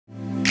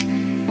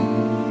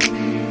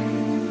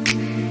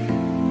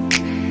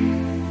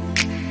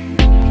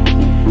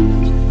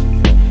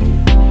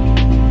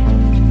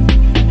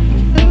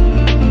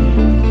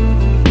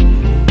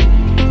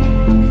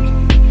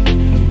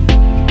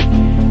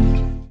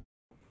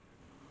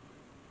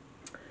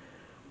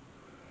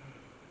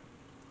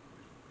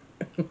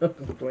I'm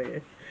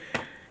playing.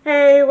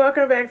 Hey,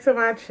 welcome back to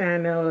my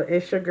channel.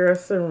 It's your girl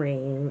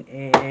Serene,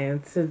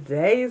 and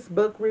today's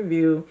book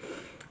review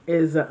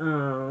is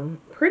a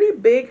pretty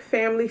big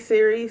family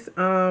series.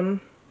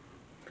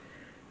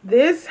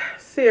 This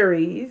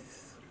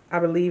series, I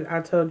believe I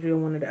told you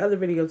in one of the other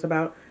videos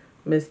about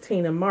Miss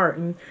Tina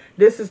Martin.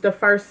 This is the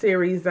first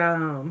series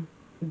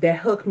that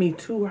hooked me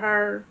to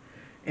her,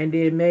 and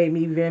it made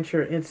me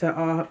venture into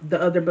all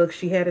the other books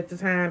she had at the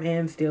time,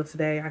 and still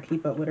today I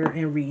keep up with her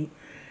and read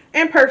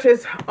and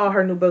purchase all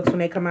her new books when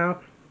they come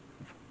out.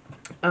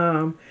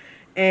 Um,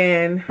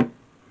 and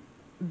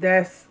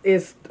that's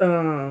is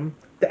the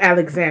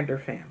Alexander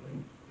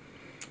family.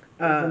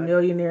 The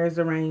Millionaire's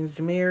Arranged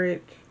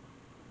Marriage.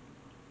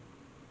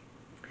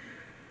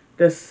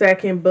 The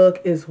second book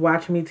is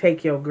Watch Me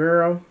Take Your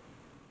Girl.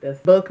 The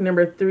book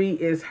number 3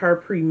 is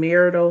Her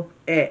Premarital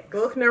Ex.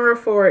 Book number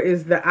 4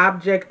 is The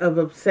Object of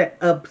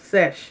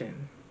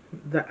Obsession.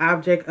 The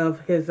Object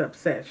of His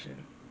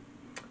Obsession.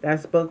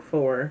 That's book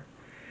 4.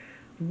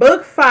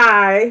 Book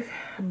 5.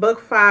 Book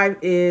 5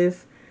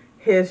 is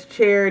His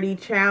Charity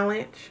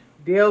Challenge.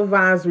 Dale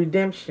Vaughn's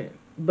Redemption.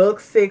 Book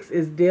 6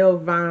 is Dale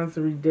Vaughn's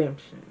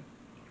Redemption.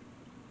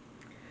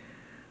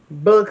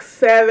 Book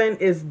 7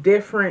 is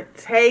Different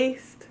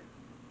Taste.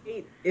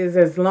 8 is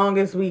As Long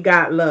as We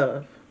Got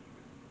Love.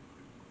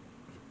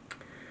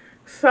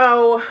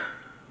 So,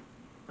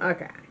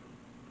 okay.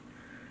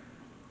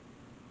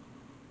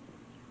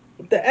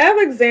 The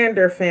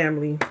Alexander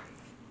family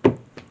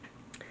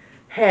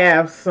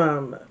have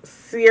some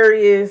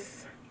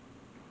serious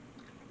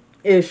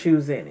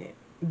issues in it.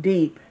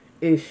 Deep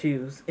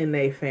issues in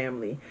their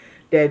family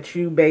that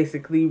you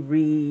basically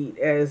read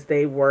as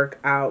they work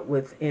out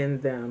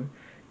within them.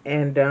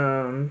 And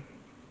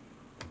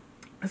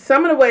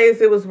some of the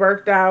ways it was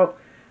worked out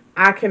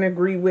I can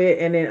agree with,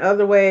 and in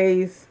other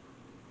ways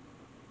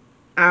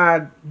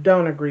I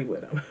don't agree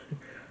with them.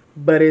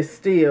 But it's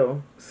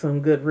still some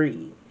good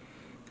read.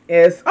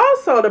 It's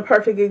also the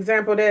perfect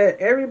example that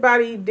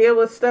everybody deal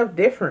with stuff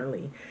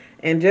differently.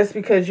 And just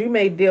because you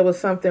may deal with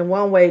something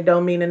one way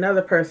don't mean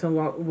another person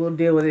will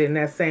deal with it in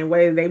that same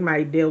way. They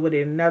might deal with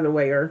it another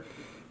way. Or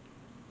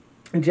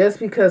just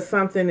because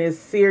something is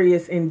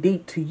serious and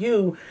deep to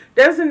you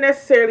doesn't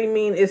necessarily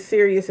mean it's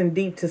serious and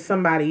deep to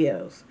somebody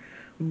else.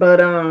 But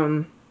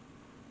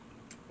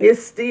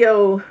it's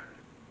still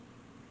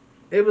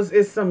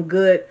it's some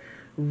good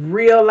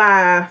real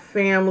life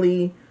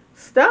family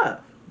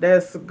stuff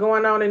that's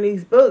going on in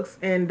these books.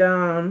 And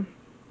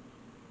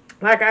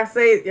like I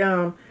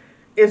said,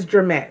 it's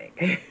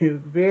dramatic.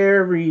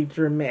 Very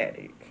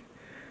dramatic.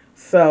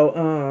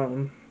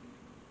 So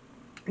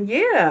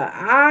yeah,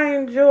 I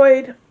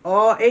enjoyed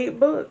all 8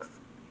 books.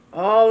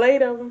 All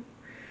 8 of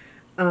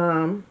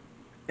them.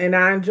 And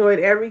I enjoyed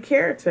every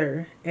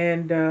character.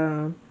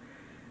 And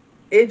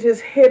it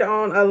just hit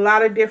on a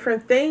lot of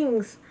different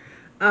things.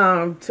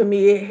 To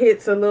me, it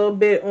hits a little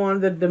bit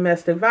on the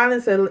domestic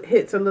violence. It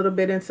hits a little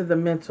bit into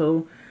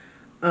the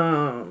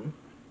um,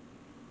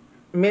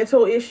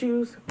 mental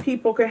issues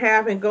people can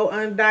have and go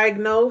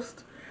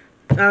undiagnosed.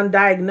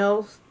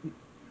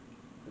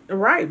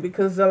 Right,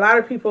 because a lot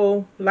of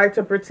people like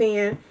to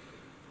pretend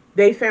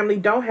they family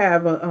don't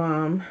have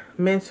a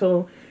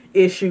mental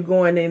issue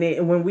going in it,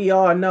 and when we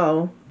all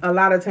know a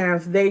lot of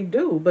times they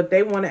do, but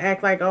they want to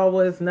act like, oh,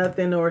 well, it's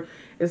nothing, or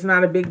it's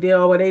not a big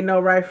deal, or they know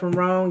right from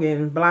wrong,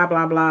 and blah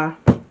blah blah.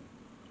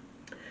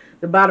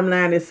 The bottom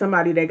line is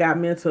somebody that got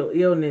mental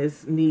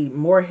illness need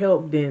more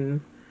help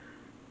than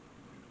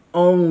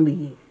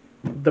only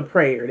the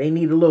prayer. They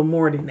need a little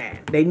more than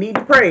that. They need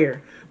the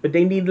prayer, but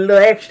they need a little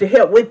extra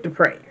help with the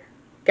prayer,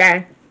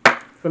 okay,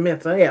 for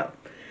mental health.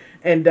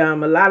 And a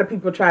lot of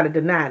people try to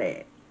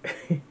deny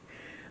that.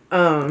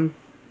 um,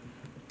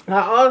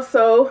 I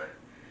also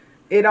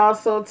it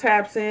also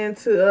taps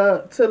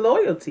into to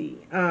loyalty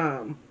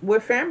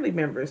with family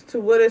members.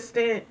 To what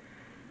extent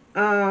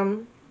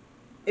um,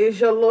 is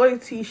your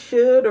loyalty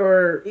should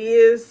or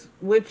is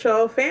with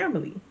your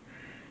family?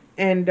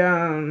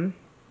 And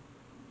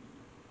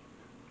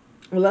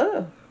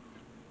love.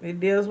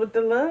 It deals with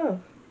the love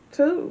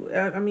too.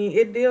 I mean,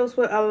 it deals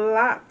with a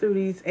lot through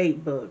these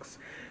 8 books.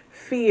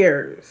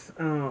 Fears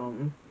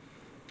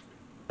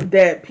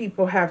that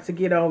people have to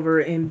get over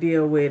and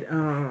deal with.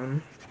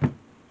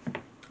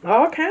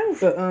 All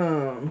kinds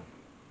of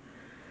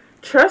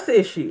trust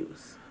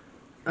issues.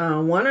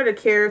 One of the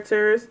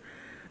characters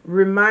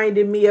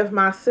reminded me of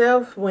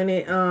myself when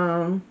it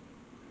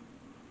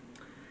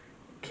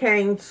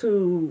came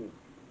to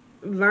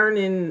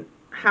learning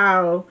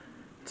how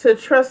to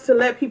trust to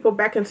let people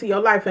back into your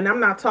life. And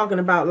I'm not talking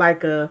about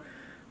like a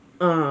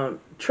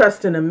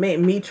trusting a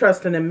man, me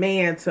trusting a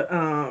man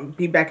to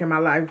be back in my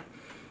life.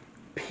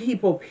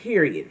 People,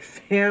 period,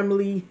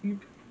 family,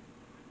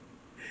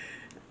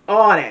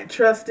 all that,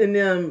 trusting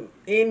them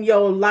in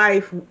your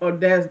life, or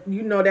that's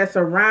that's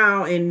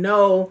around and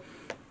know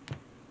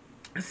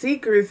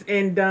secrets,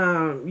 and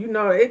you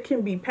know, it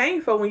can be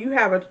painful when you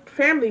have a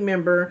family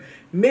member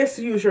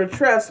misuse your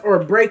trust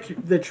or break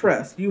the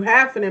trust you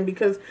have for them,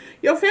 because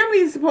your family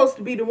is supposed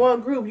to be the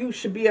one group you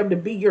should be able to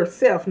be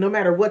yourself, no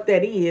matter what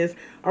that is,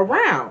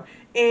 around,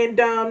 and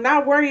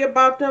not worry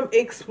about them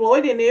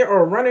exploiting it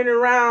or running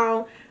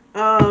around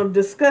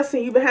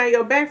discussing you behind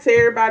your back to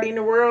everybody in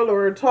the world,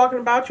 or talking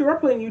about you or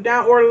putting you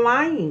down or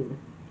lying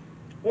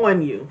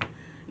on you.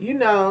 You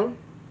know,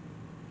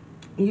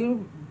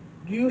 you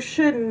you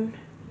shouldn't,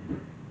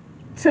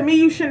 to me,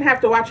 you shouldn't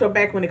have to watch your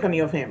back when it comes to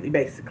your family,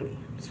 basically.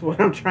 That's what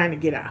I'm trying to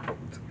get out.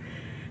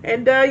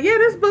 And yeah,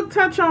 this book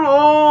touch on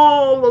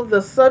all of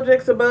the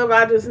subjects above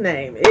I just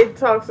named. It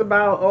talks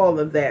about all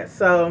of that.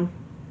 So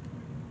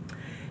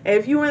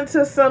if you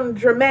into some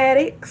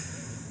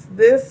dramatics,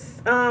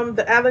 this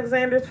the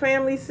Alexander's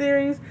Family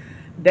series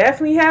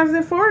definitely has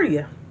it for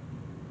you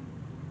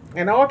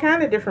in all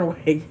kind of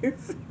different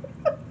ways.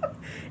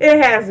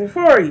 It has it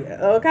for you,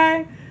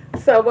 okay?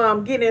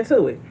 So get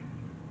into it.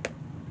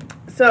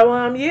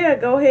 So yeah,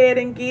 go ahead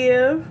and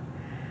give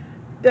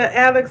the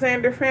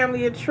Alexander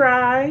Family a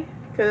try,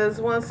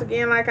 because once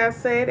again, like I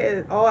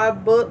said,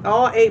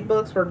 all 8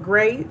 books were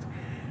great,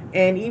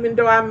 and even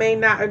though I may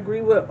not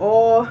agree with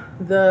all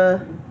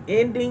the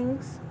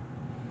endings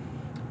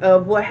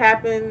of what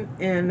happened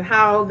and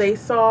how they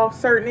solved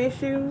certain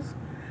issues,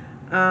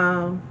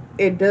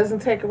 it doesn't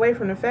take away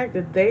from the fact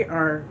that they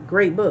are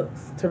great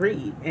books to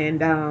read.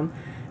 And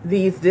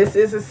this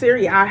is a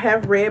series I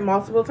have read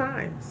multiple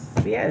times.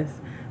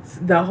 Yes,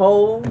 the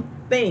whole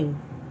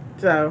thing.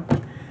 So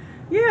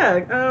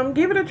yeah,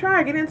 give it a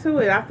try. Get into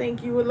it. I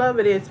think you would love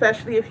it,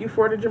 especially if you're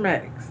for the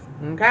dramatics.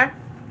 Okay.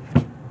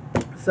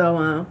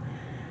 So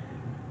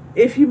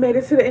if you made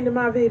it to the end of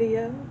my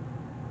video,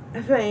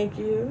 thank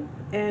you,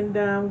 and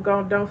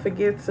don't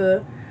forget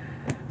to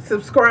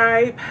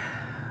subscribe.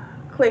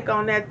 Click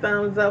on that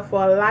thumbs up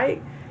for a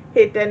like.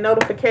 Hit that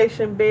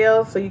notification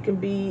bell so you can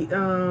be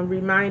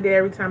reminded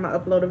every time I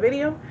upload a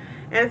video.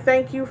 And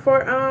thank you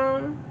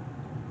for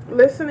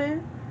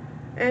listening.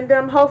 And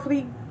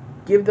hopefully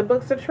give the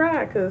books a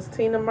try, because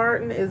Tina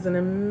Martin is an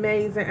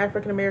amazing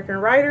African American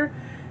writer,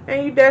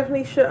 and you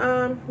definitely should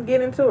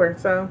get into her.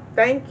 So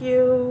thank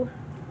you.